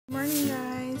Morning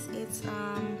guys, it's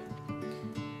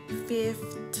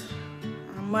fifth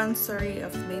monthsary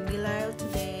of baby Lyle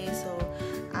today, so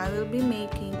I will be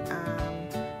making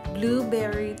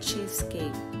blueberry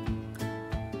cheesecake.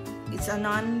 It's a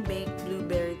non-baked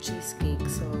blueberry cheesecake.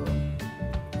 So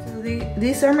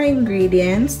these are my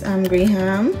ingredients: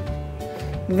 graham,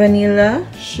 vanilla,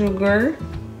 sugar,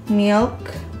 milk.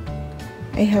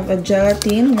 I have a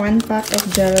gelatin, 1 pack of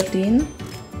gelatin.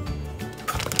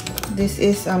 This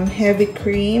is heavy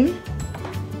cream.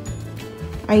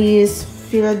 I use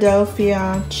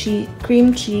Philadelphia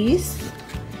cream cheese,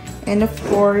 and of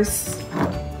course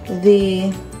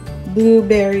the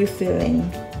blueberry filling.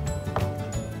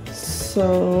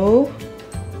 So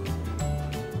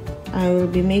I will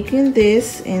be making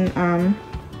this in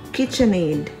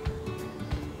KitchenAid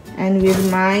and with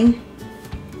my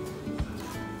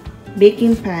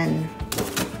baking pan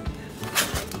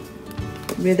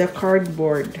with a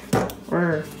cardboard,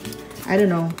 or I don't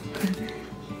know,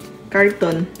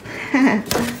 carton.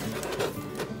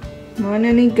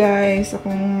 Muna ni guys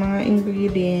akong mga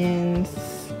ingredients.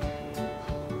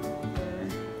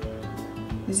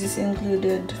 This is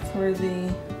included for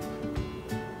the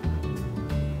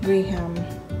graham.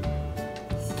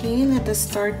 Okay, let us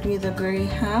start with the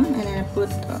graham, and I put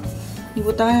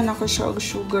ibutanan ako siya og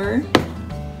sugar.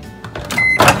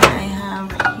 I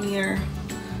have here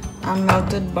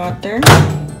melted butter.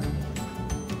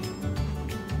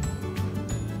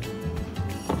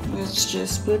 Let's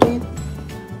just put it.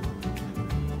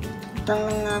 Utang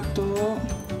lang nato.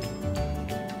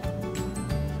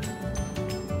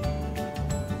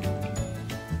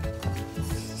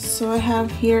 So I have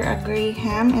here a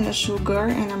graham and a sugar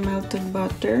and a melted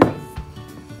butter.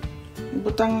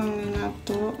 Ibutang lang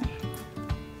nato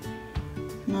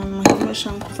na mahimo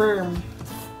siyang firm.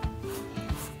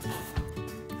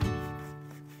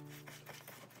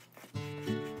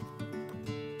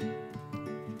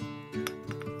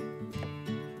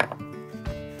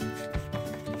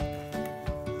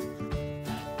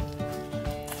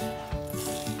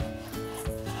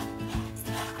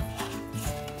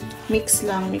 Mix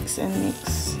lang, mix and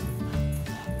mix.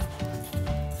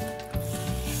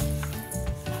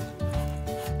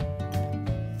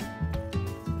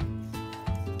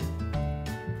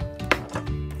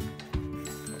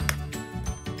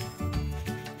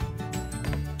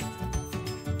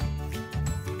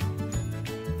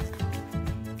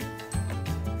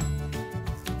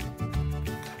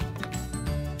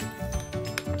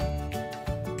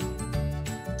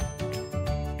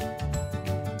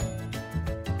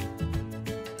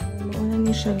 Una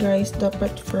ni siya guys, dapat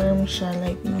firm siya,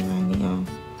 like mga niya.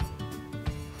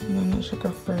 Na siya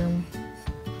ka-firm.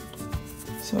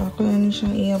 So ako na ni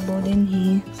siyang i-abo din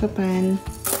sa pan.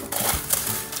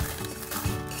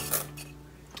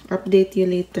 Update you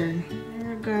later.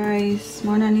 There guys,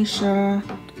 muna ni siya.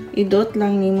 Idot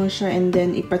lang nimo siya and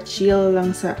then ipa-chill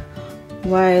lang sa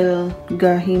while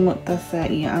gahimo ta sa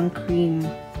iyang cream.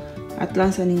 At lang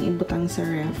sa ning ibutang sa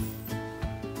ref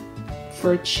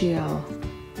for chill.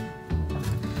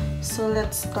 So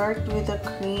let's start with the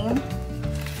cream.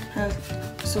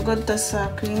 Sugod ta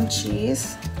sa cream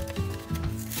cheese.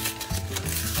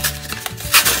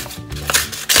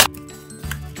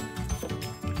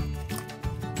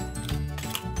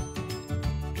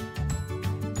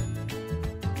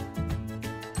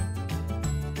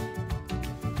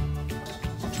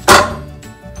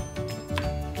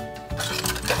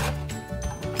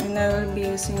 And I will be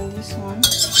using this one.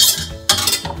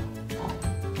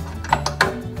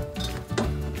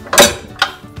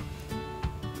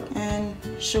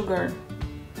 Sugar.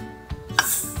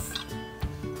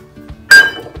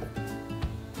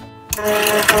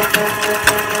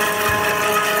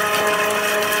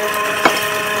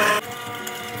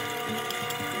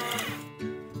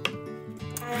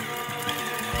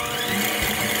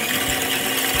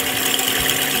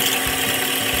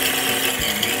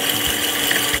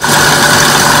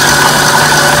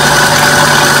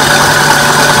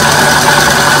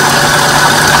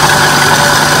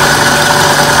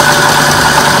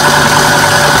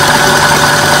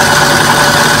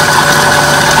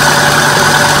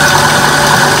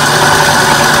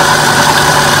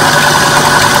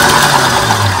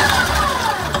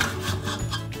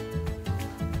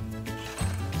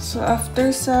 So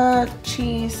after sa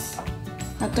cheese,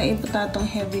 atong ibuta atong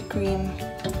heavy cream.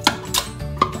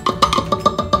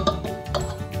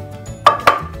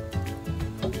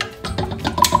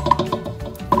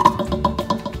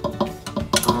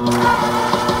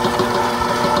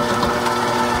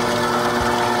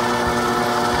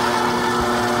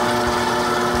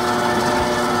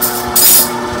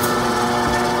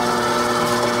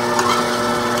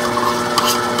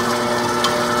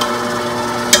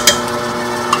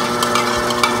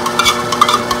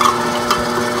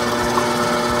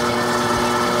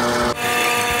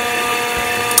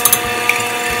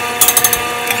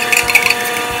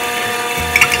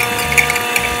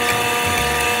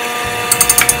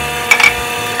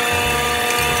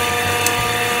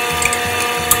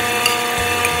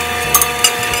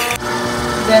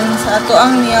 Sa ato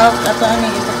ang milk, ato ang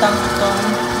ibutang itong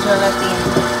gelatin.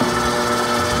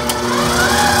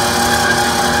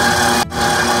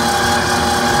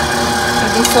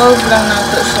 I-dissolve lang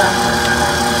nato siya.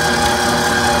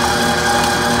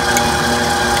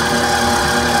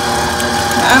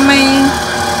 May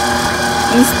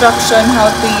instruction how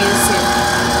to use it.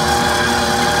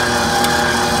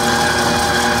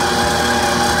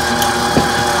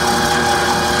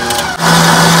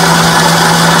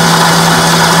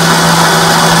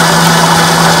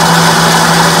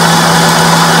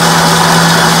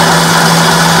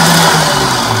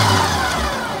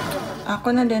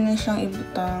 Ako na din siyang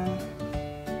ibutang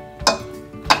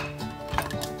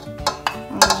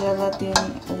ang gelatin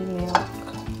o milk.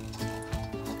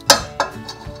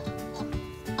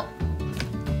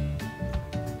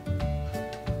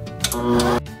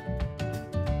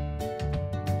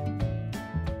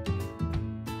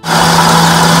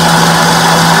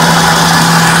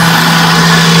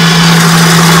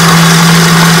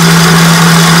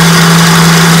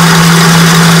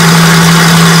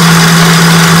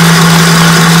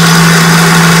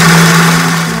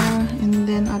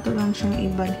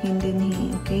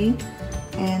 Okay?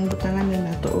 And butangan na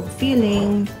nato og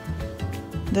filling.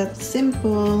 That's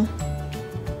simple.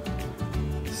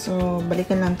 So,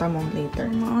 balikan lang ta mo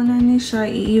later. Mauna ni siya,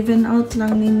 i-even out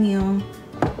lang ninyo.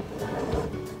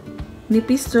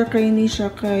 Nipis ra kay ni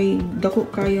siya kay dako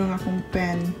kayo nga akong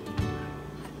pan.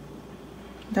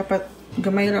 Dapat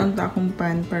gamay ra unta akong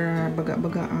pan para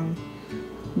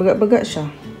baga siya.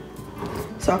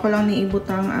 So, ako lang ni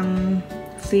ibutang ang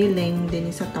filling din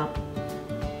sa top.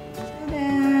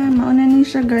 Mauna ni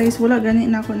siya guys, wala gani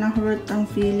na ako na-hurt ang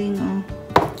feeling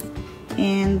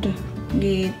and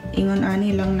ingon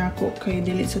ani lang nako kay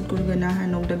dili sad ko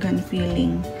ganahan og daghan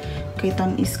feeling kay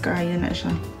tamis kaayo na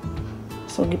siya,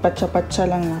 so gipatsa-patsa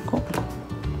lang nako.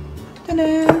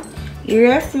 Tada!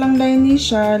 I-ref lang dahil ni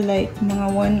siya like mga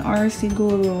 1 hour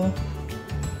siguro.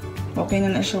 Okay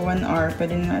na siya 1 hour,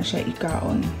 pwede na siya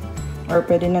ikaon or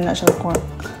pwede na siya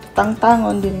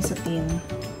tangtangon din sa tin.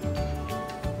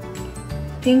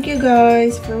 Thank you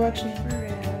guys for watching.